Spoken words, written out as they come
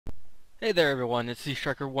Hey there everyone, it's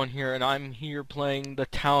Striker1 here, and I'm here playing the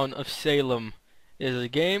Town of Salem. It is a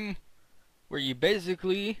game where you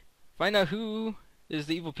basically find out who is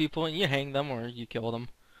the evil people and you hang them or you kill them.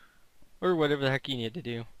 Or whatever the heck you need to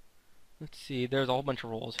do. Let's see, there's a whole bunch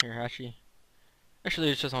of roles here actually.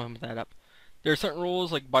 It's just on that up. There are certain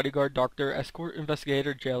roles like bodyguard, doctor, escort,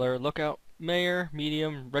 investigator, jailer, lookout, mayor,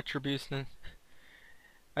 medium, retributionist.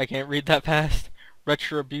 I can't read that fast.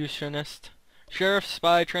 Retributionist. Sheriff,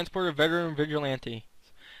 spy, transporter, veteran, vigilante.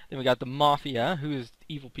 Then we got the mafia, who is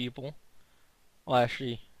evil people. I'll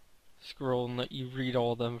actually scroll and let you read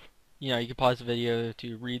all the, you can pause the video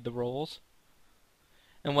to read the roles.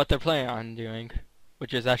 And what they're planning on doing,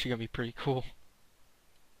 which is actually going to be pretty cool.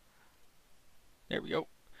 There we go.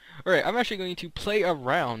 Alright, I'm actually going to play a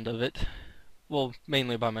round of it. Well,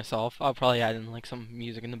 mainly by myself. I'll probably add in like some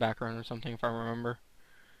music in the background or something if I remember.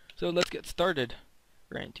 So let's get started.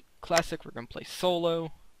 We're going to classic, we're going to play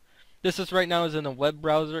solo. This is right now is in a web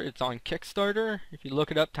browser. It's on Kickstarter. If you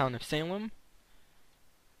look it up, Town of Salem.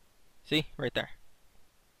 See? Right there.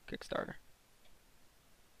 Kickstarter.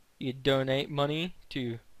 You donate money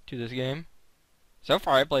to this game. So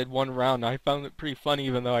far I played one round. I found it pretty funny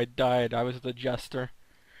even though I died. I was the Jester.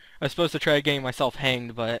 I was supposed to try getting myself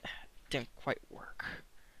hanged, but it didn't quite work.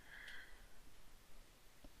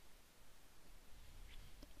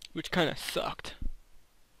 Which kind of sucked.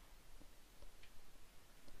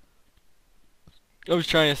 I was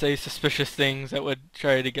trying to say suspicious things that would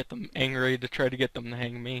try to get them angry to try to get them to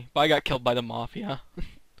hang me. But I got killed by the mafia.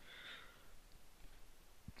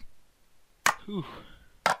 Whew.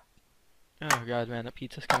 Oh god, man, that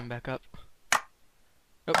pizza's coming back up.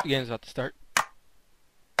 Oh, the game's about to start.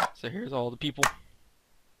 So here's all the people.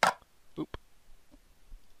 Boop.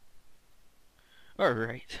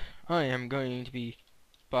 Alright. I am going to be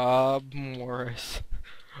Bob Morris.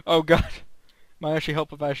 Oh god. Might actually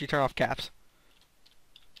help if I actually turn off caps.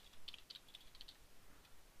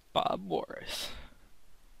 Bob Morris.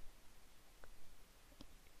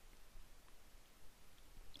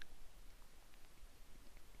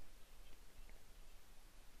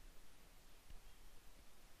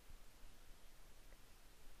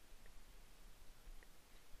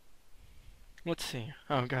 Let's see.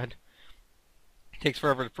 Oh god. It takes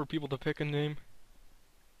forever for people to pick a name.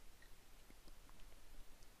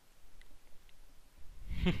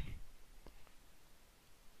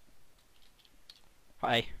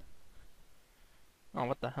 Hi. Oh,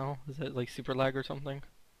 what the hell? Is that like super lag or something?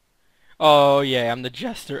 Oh yeah, I'm the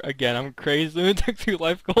Jester again. I'm crazy. The next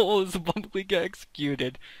life goal is to publicly get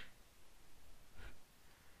executed.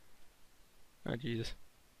 Oh Jesus.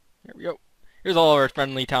 Here we go. Here's all our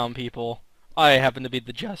friendly town people. I happen to be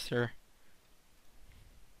the Jester.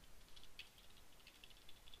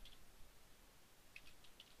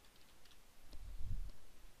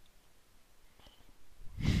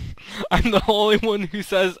 I'm the only one who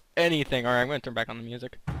says anything. Alright, I'm gonna turn back on the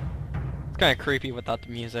music. It's kinda creepy without the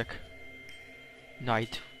music.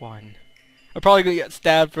 Night 1. I'm probably gonna get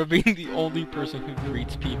stabbed for being the only person who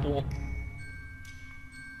greets people.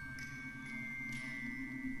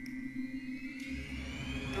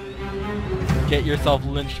 Get yourself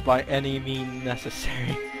lynched by any means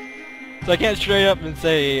necessary. So I can't straight up and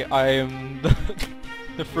say I am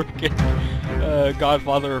the frickin'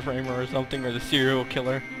 Godfather or Framer or something, or the serial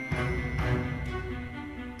killer.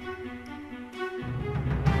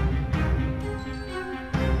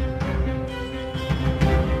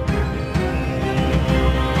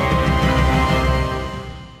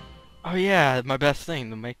 Oh yeah, my best thing,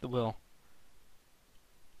 to make the will.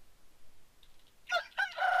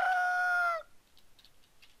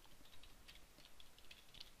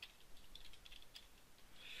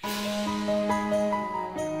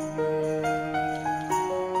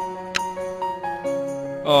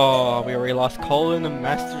 Oh, we already lost Colin and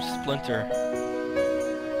Master Splinter.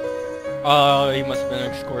 Oh, he must have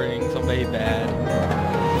been escorting somebody bad.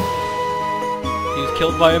 He was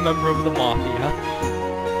killed by a member of the Mafia.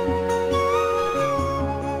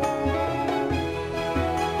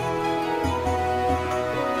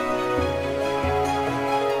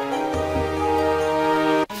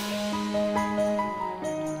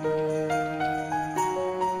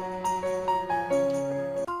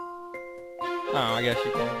 Oh, I guess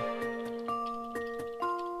you can.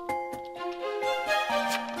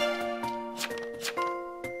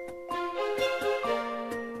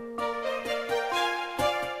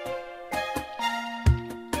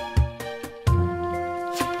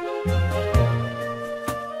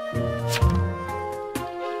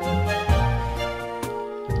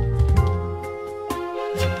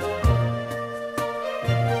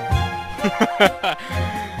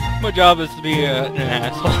 my job is to be an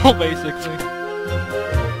asshole, basically.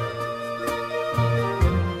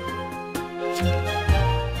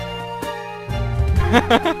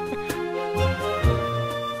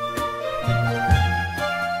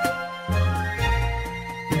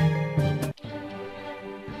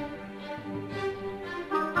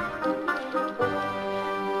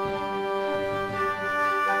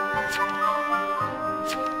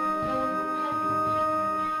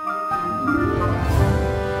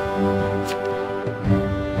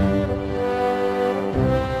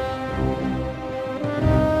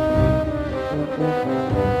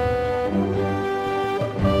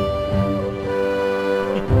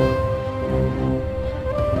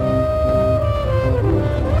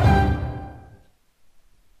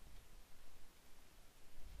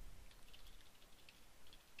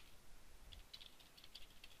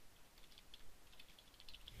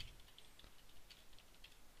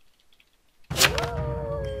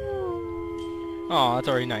 Oh, it's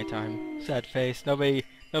already nighttime. Sad face. Nobody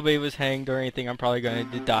was hanged or anything. I'm probably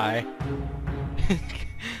going to die.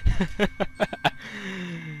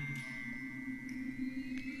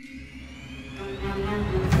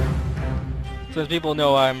 Since people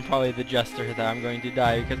know I'm probably the Jester, that I'm going to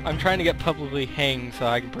die because I'm trying to get publicly hanged so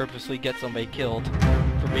I can purposely get somebody killed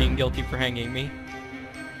for being guilty for hanging me.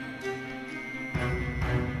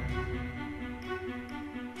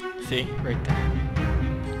 See? Right there.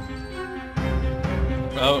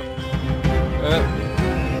 Oh.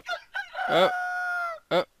 Oh.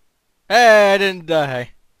 Oh. Hey, I didn't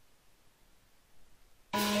die.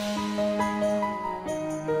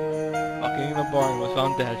 Walking in a barn was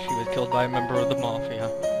found dead. She was killed by a member of the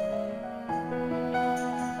mafia.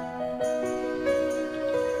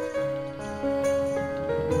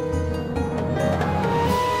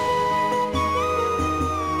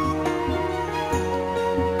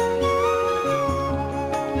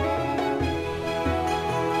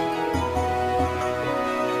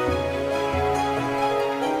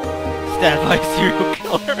 Stabbed by a serial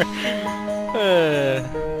killer.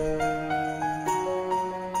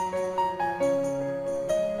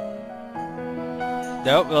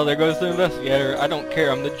 Nope, well there goes the investigator. I don't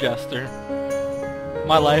care, I'm the Jester.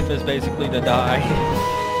 My life is basically to die.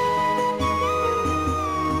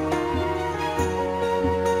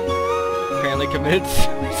 Apparently committed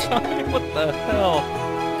suicide, what the hell?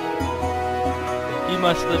 He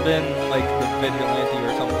must have been like the vigilante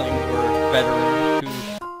or something, or veteran who...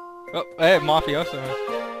 Oh, hey, mafioso.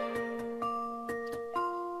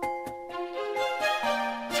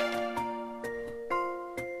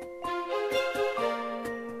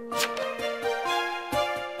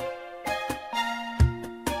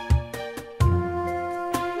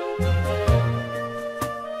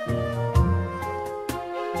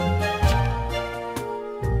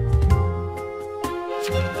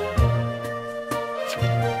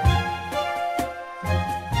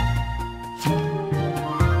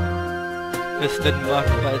 This didn't luck,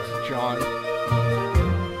 but it's John.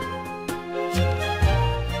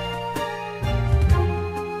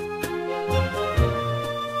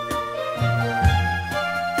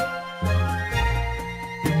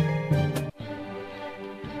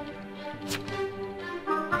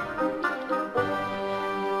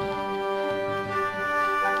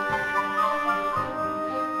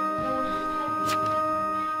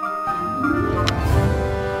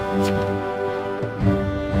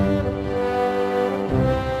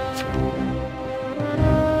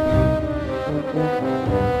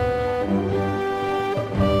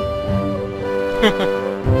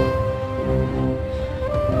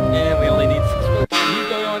 And we only need 6 votes. You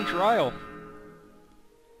go on trial.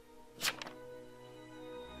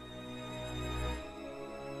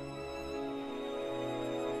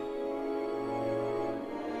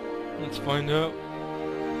 Let's find out.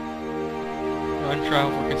 On trial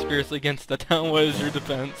for conspiracy against the town. What is your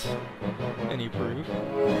defense? Any proof?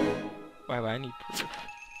 Why would I need proof?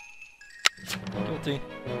 Guilty.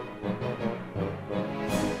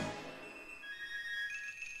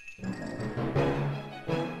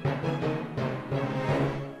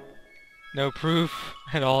 No proof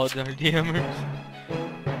at all, RDMers.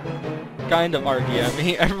 Kind of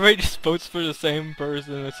RDM. Everybody just votes for the same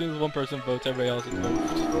person. As soon as one person votes, everybody else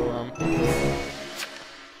votes for him.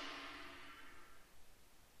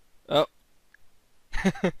 Oh.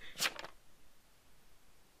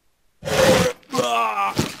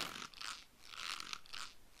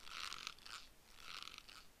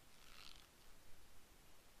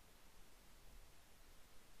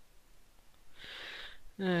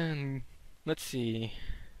 And let's see.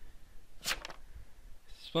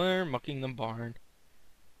 Splinter mucking the barn.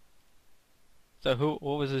 So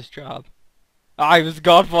what was his job? I was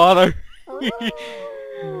Godfather.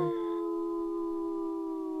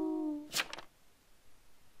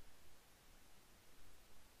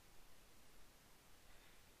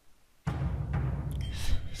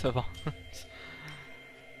 Savants.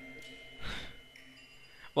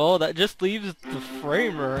 Well, that just leaves the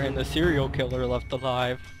framer and the serial killer left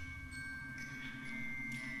alive.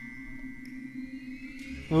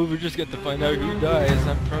 Well, we're just going to find out who dies.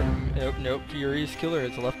 Nope, Furious Killer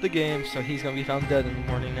has left the game, so he's going to be found dead in the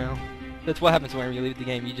morning now. That's what happens whenever you leave the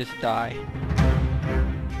game, you just die.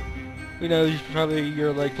 Who knows,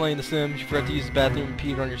 you're like playing The Sims, you forgot to use the bathroom,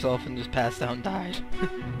 peed on yourself, and just passed out and died.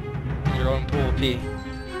 In your own pool of pee.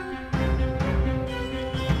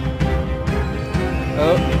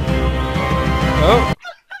 Oh. Oh!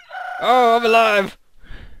 Oh, I'm alive!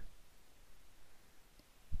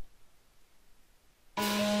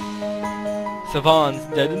 Savant's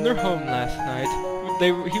dead in their home last night.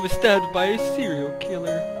 He was stabbed by a serial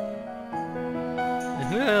killer. And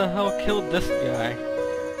who the hell killed this guy?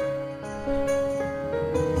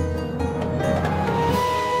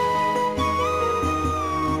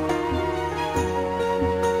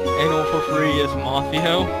 Anal for free is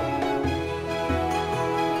Mafio.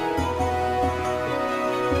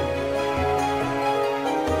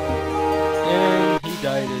 And he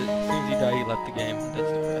died. As soon as he died, he left the game.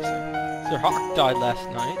 That's depressing. Sir Hawk died last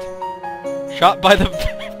night. Shot by the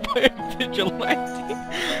by a vigilante.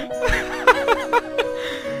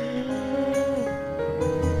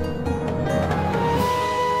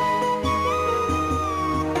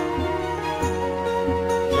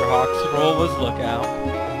 Sir Hawk's role was lookout.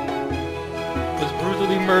 Was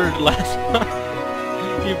brutally murdered last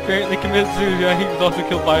night. He apparently committed suicide. He was also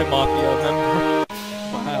killed by a mafia member.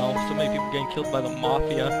 Wow, so many people getting killed by the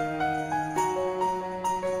mafia.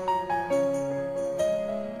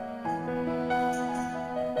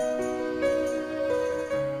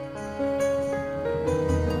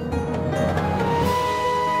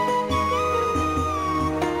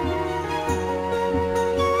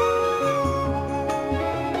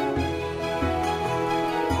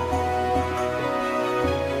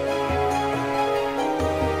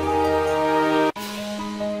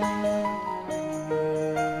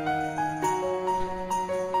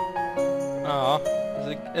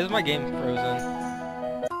 Is my game frozen?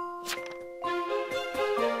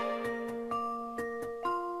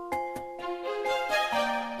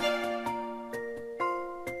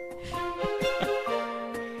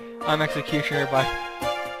 I'm Executioner, but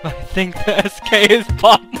I think the SK is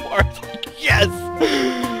Bob Morris. Yes!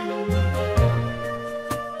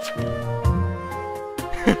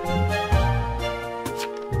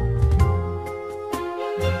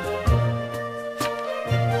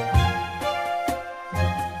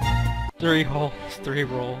 Three holes, 3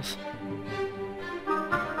 rolls.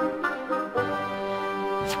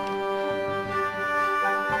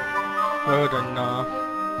 Good enough.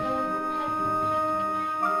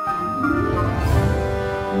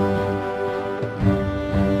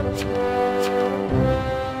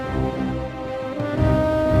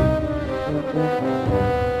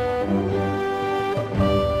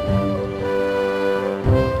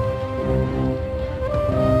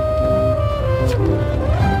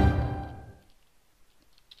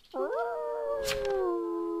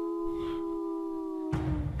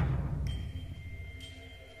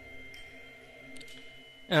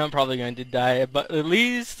 And I'm probably going to die, but at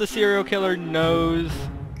least the serial killer knows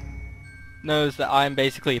that I'm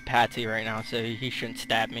basically a patsy right now, so he shouldn't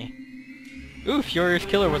stab me. Ooh, Furious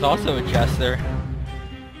Killer was also a Jester.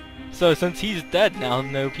 So since he's dead now,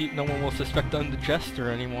 no one will suspect I'm the Jester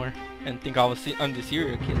anymore, and think I'm the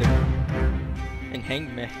serial killer, and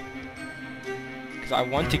hang me. Because I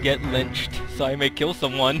want to get lynched, so I may kill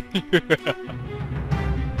someone.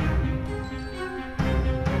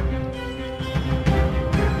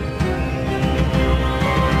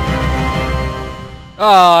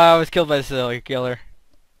 Oh, I was killed by the serial killer.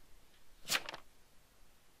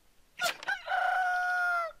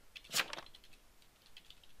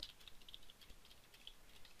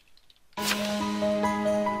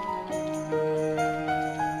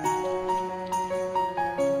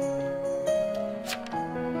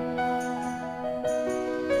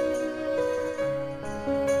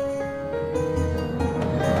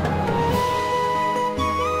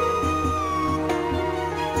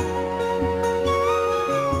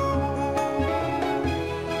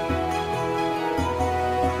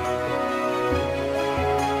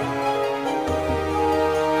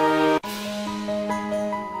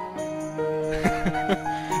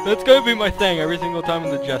 That's gonna be my thing every single time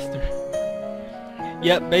I'm the Jester.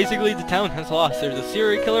 Yep, basically the town has lost. There's a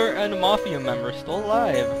serial killer and a mafia member still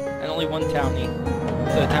alive. and only one townie.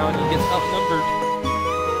 So the townie gets outnumbered.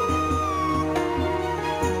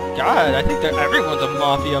 God, I think that everyone's a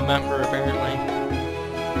mafia member apparently.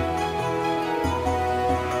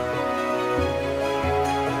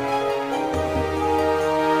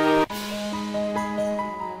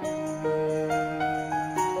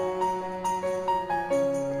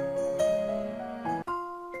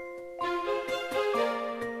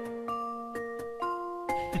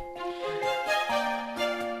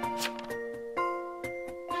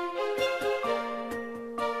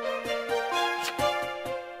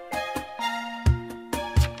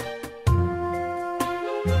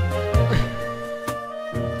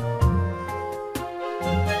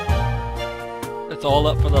 It's all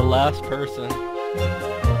up for the last person.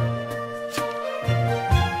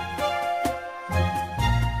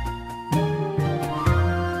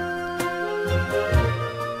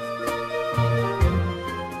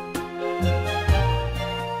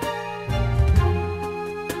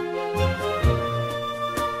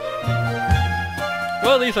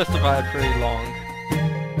 Well, at least I survived pretty long.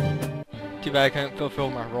 Too bad I couldn't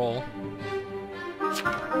fulfill my role.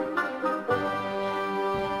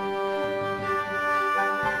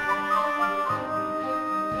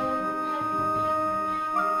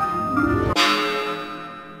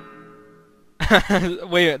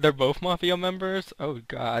 Wait, they're both Mafia members? Oh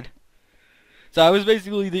god. So I was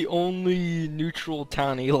basically the only neutral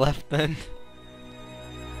townie left then.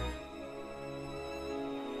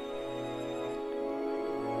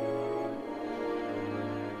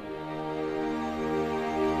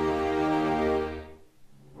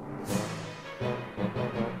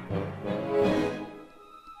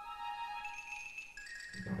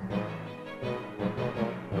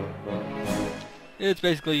 It's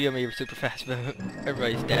basically gonna be a super fast vote.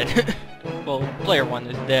 Everybody's dead. Well, player one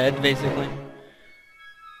is dead, basically.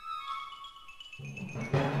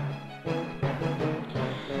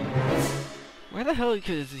 Why the hell?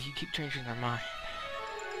 Because you keep changing their mind.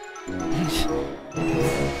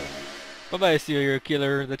 Bye-bye, serial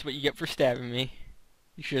killer. That's what you get for stabbing me.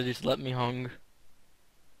 You should have just let me hung.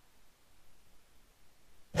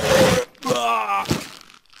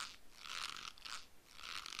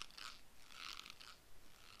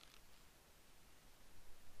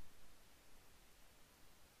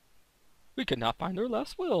 We could not find her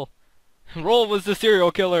last will. Roll was the serial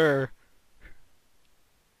killer.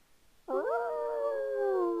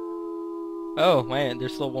 Oh, man,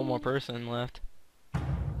 there's still one more person left.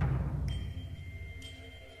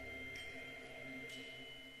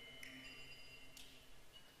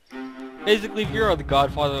 Basically, if you're the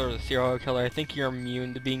godfather or the serial killer, I think you're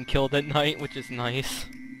immune to being killed at night, which is nice.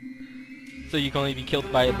 So you can only be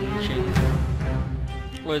killed by illusions.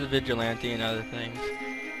 Or the vigilante and other things.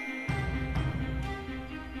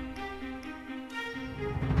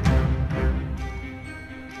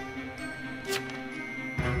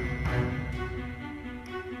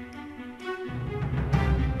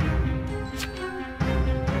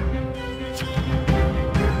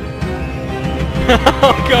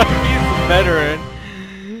 Oh god, he's a veteran.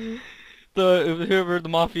 Whoever the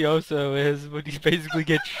mafioso is, but he basically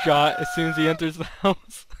gets shot as soon as he enters the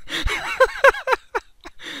house.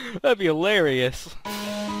 That'd be hilarious.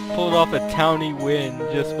 Pulled off a townie win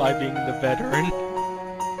just by being the veteran.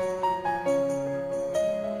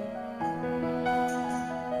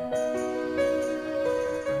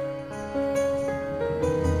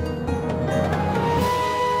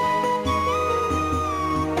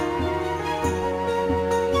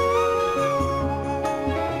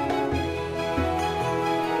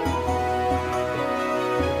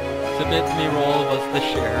 Submit to me role was the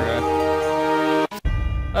sheriff.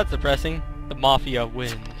 That's depressing. The mafia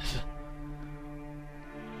wins.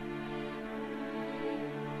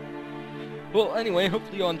 Well, anyway,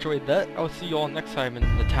 hopefully you all enjoyed that. I'll see you all next time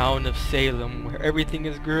in the town of Salem, where everything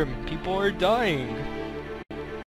is grim and people are dying.